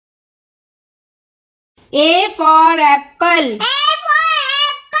A for apple. A for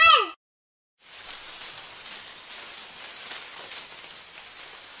apple.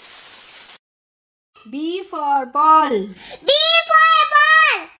 B for ball. B for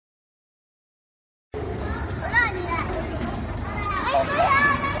ball.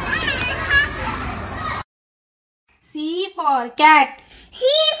 C for cat. C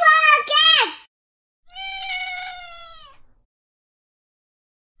for cat.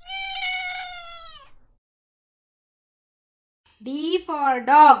 D for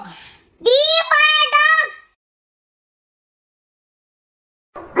dog. D for dog.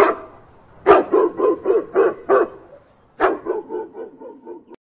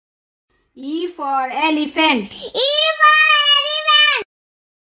 E for elephant. E for elephant.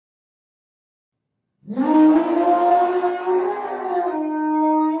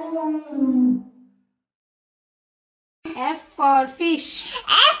 F for fish.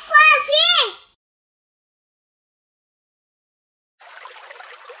 F for fish.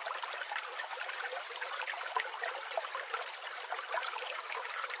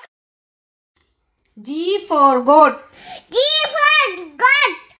 G for goat. G for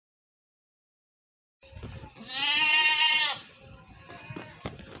goat.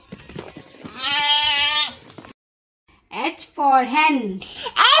 H for hen.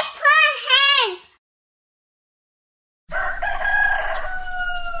 F for hen.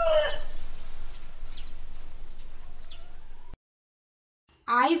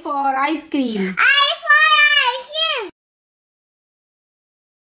 I for ice cream. I for ice cream.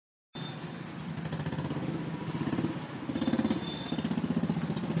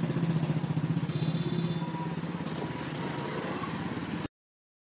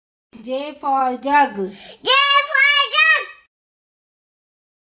 J for jug. J for jug.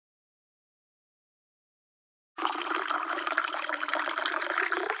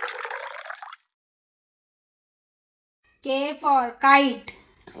 K for kite.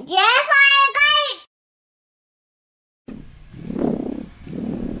 J for kite.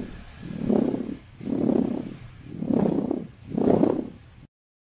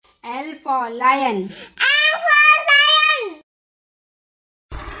 L for lion. M for lion.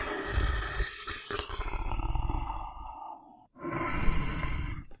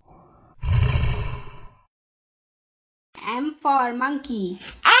 M for monkey.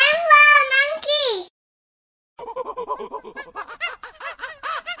 M for monkey.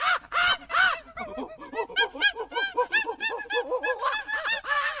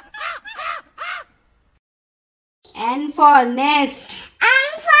 N for nest.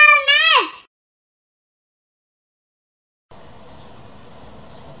 M for net.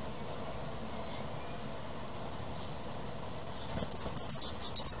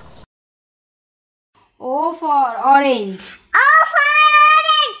 O for orange. O for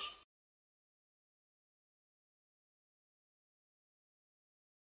orange.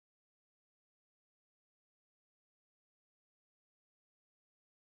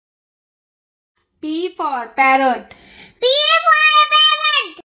 P for parrot. P for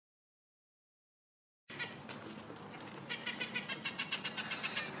parrot.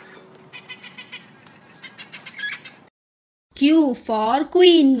 Q for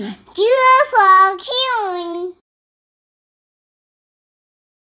queen. Q for queen.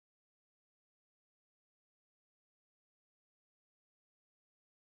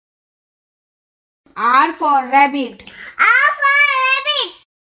 R for rabbit. R for rabbit.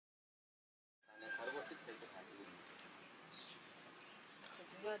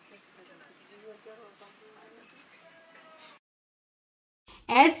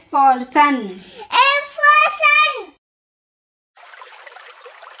 S for sun. S for sun.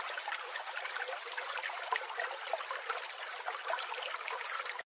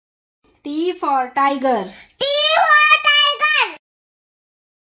 T for tiger. T for tiger.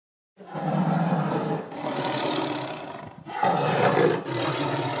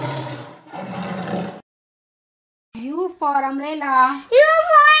 U for umbrella. U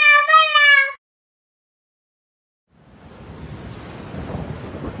for umbrella.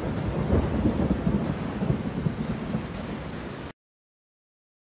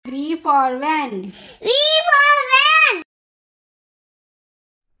 V for van. V for van.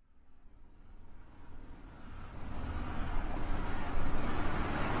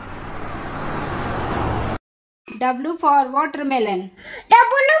 W for watermelon.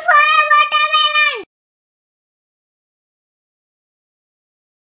 W for watermelon.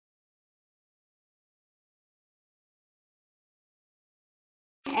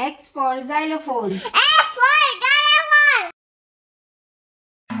 X for xylophone. F for xylophone.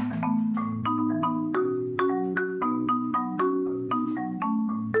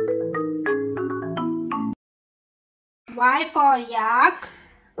 Y for yak.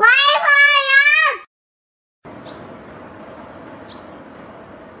 Y for yak.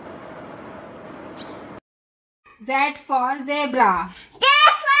 Z for zebra. Z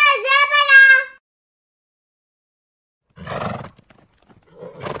for zebra.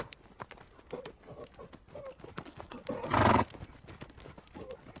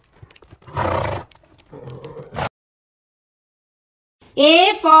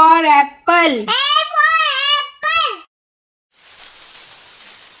 A for apple. A for apple.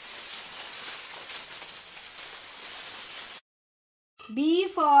 B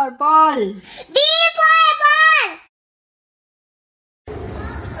for ball. B for ball.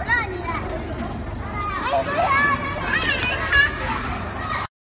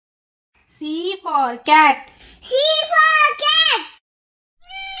 C for cat. C for cat.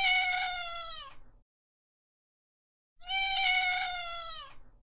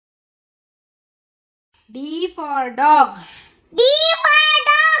 D for dog. D for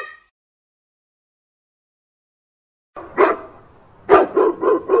dog.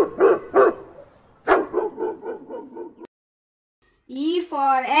 E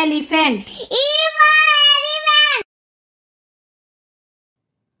for elephant. E for elephant.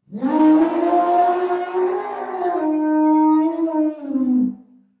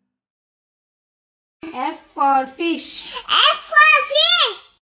 F for fish. F for fish.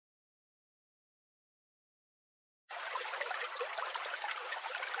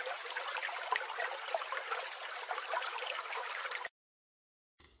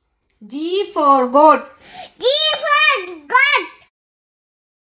 G for goat. G for goat.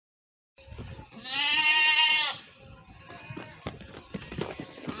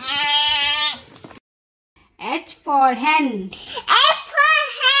 H for hen. F for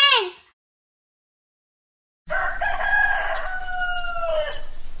hen.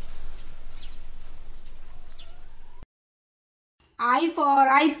 I for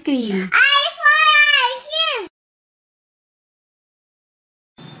ice cream. I for ice cream.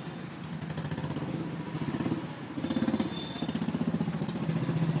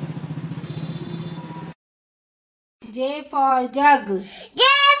 J for jug. J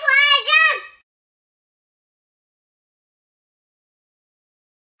for jug.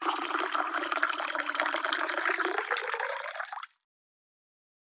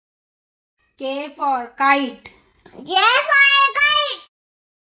 K for kite. J for kite.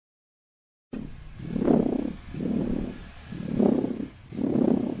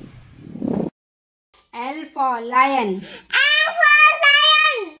 L for lion. L for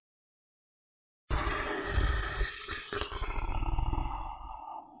lion.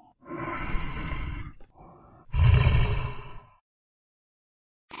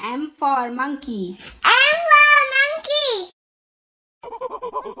 M for monkey. M for monkey.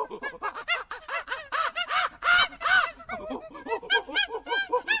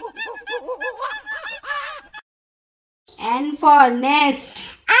 N for nest.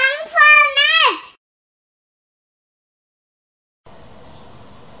 N for net.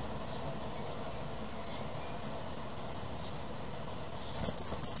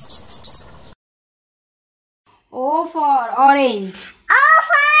 O for orange. O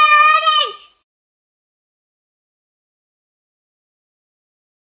for orange.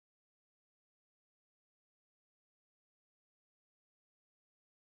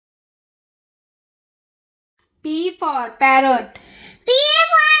 P for parrot. P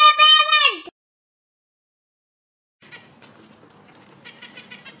for parrot.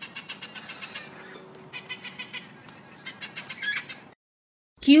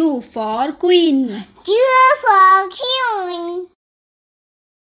 Q for queen. Q for queen.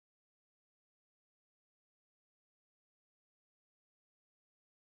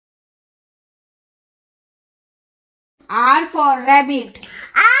 R for rabbit.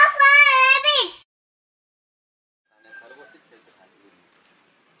 R for rabbit.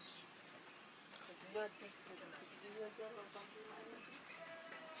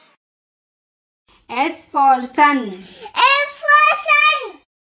 S for sun. S for sun.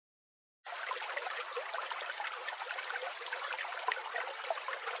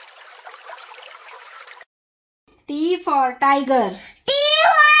 T for tiger. T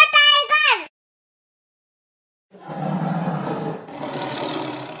for tiger.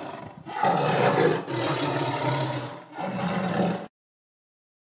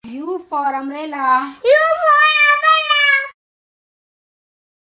 U for umbrella. U for umbrella.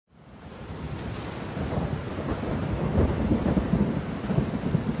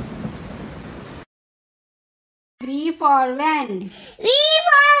 V for van. V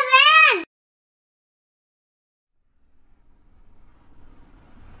for van.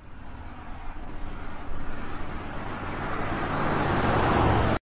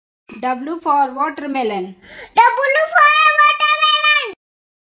 W for watermelon. W for watermelon.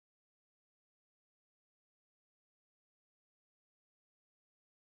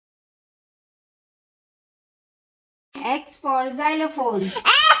 X for xylophone. F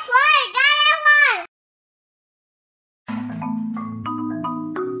for xylophone.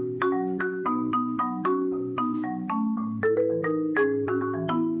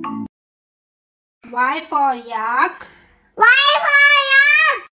 Y for yak. Y for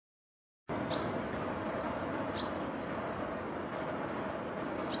yak.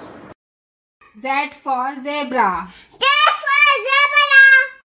 Z for zebra. Z for zebra.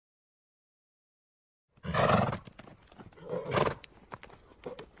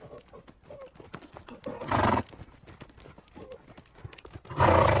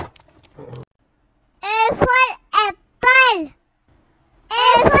 A for apple. A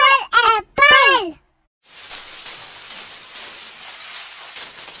for apple.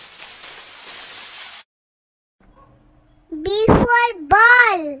 B for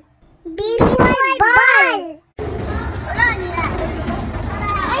ball. B for ball.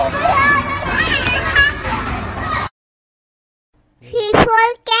 C for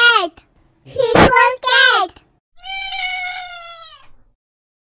cat. C for cat.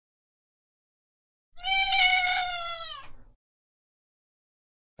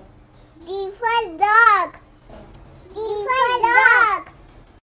 D for dog. D for dog.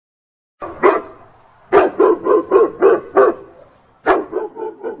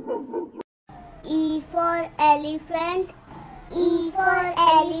 E for elephant. E for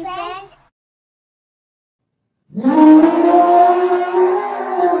elephant.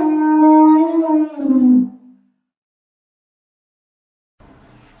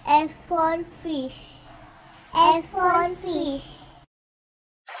 F for fish. F for fish.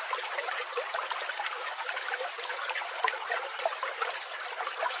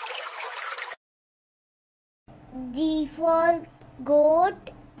 G for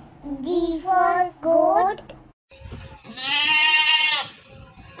goat. G for goat.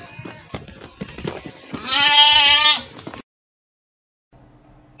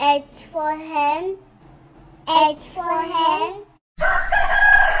 H for hen. H for hen.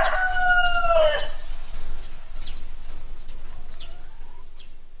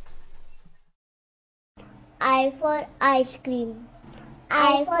 I for ice cream.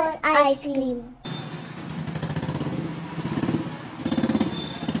 I for ice cream.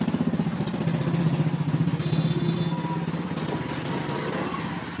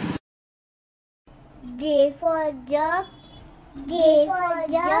 J for jug. J for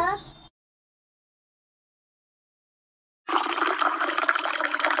jug.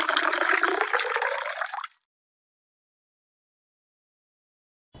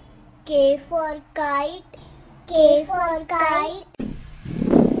 K for kite. K for kite.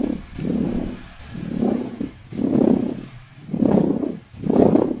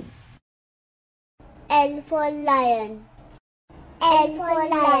 L for lion. L for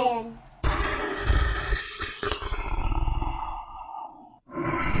lion.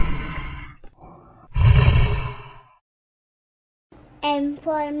 M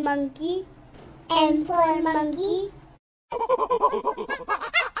for monkey. M for monkey.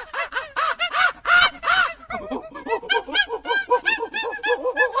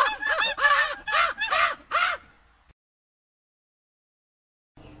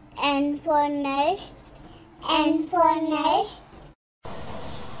 N for nest. N for nest.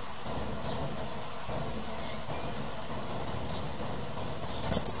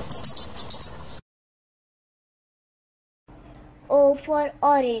 O for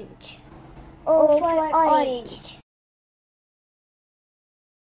orange. O for orange.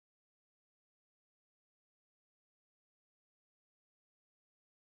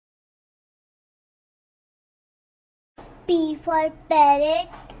 P for parrot.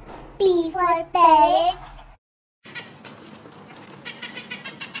 P for parrot.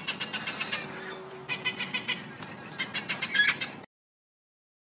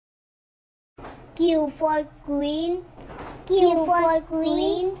 Q for queen. Q for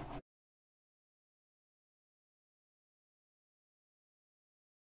queen.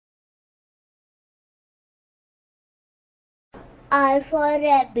 R for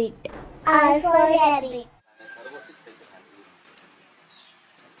rabbit. R for rabbit.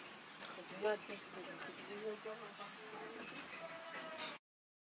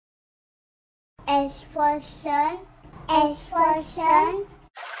 S for sun. S for sun.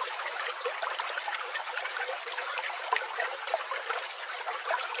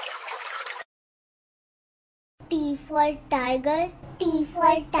 T for tiger. T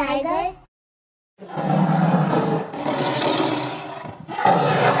for tiger.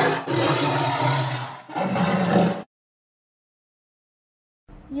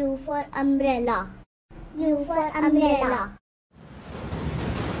 U for umbrella. U for umbrella.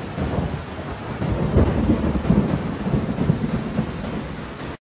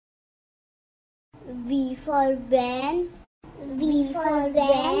 V for van. V for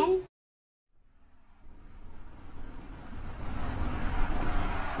van.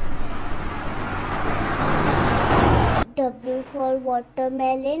 W for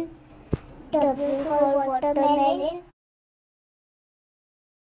watermelon. W for watermelon.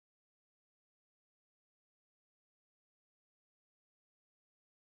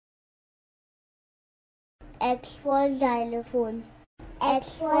 X for xylophone.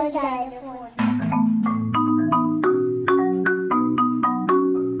 X for xylophone.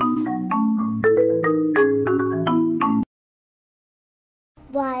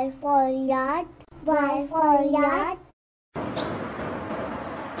 Y for yard. Y for yard.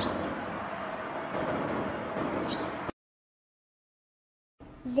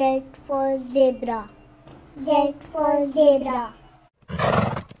 Z for zebra. Z for zebra.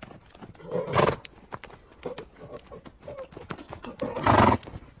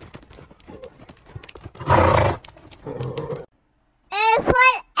 A for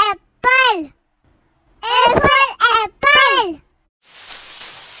apple. A for apple.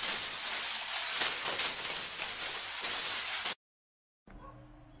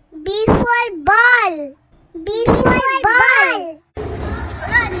 B for ball. B for ball.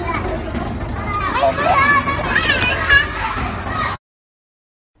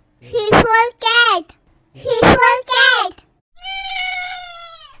 C for cat. C for cat.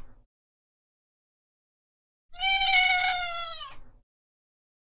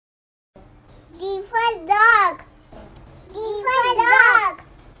 D for dog. D for dog.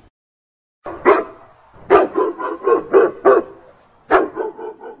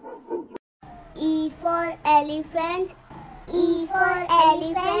 E for elephant. E for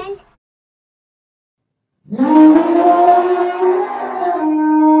elephant.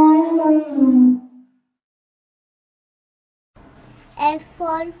 F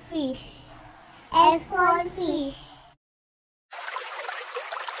for fish. F for fish.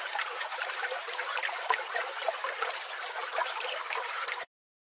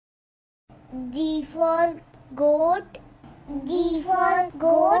 G for goat. G for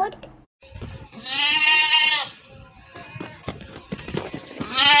goat.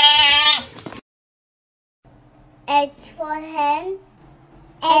 H for hen.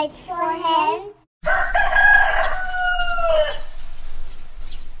 H for hen.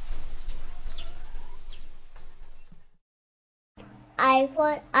 I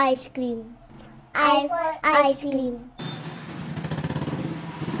for ice cream. I for ice cream.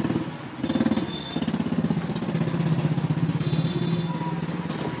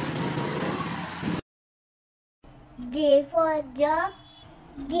 J for jug.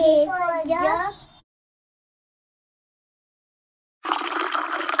 J for jug.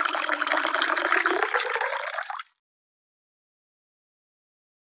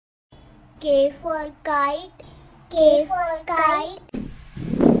 K for kite. K for kite.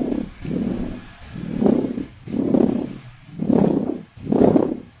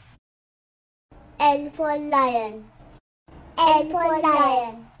 L for lion. L for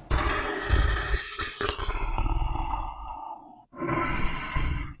lion.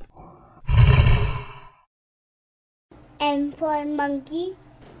 M for monkey.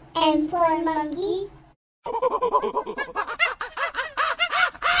 M for monkey.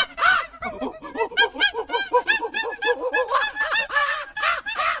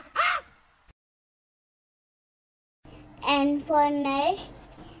 N for nest.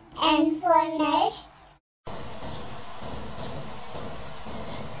 N for nest.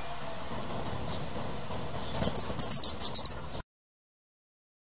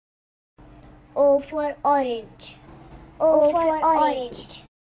 O for orange. O for orange.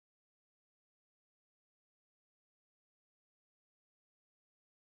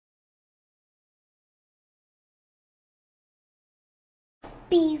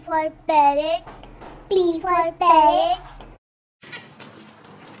 P for parrot. P for parrot.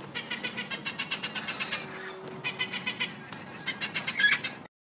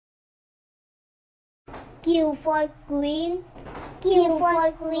 Q for queen. Q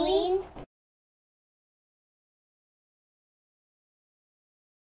for queen.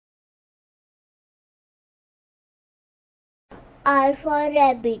 R for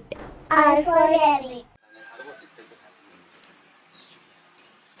rabbit. R for rabbit.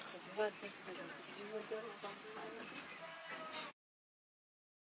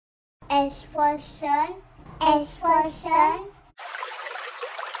 S for sun. S for sun.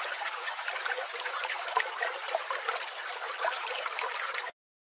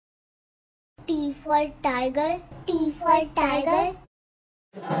 T for tiger. T for tiger.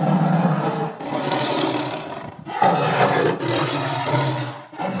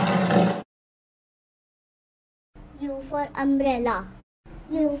 U for umbrella.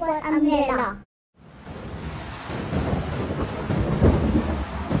 U for umbrella.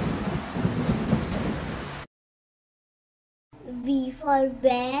 V for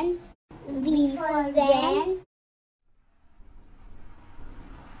van. V for van.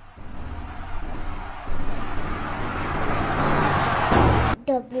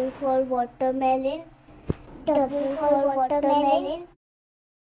 W for watermelon. W for watermelon.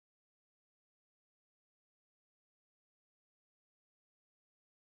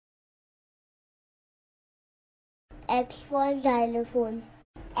 X for xylophone.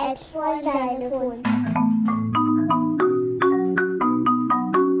 X for xylophone.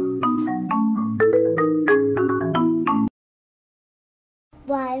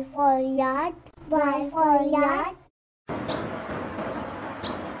 Y for yard. Y for yard.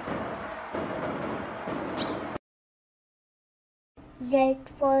 Z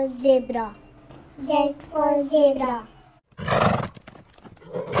for zebra. Z for zebra.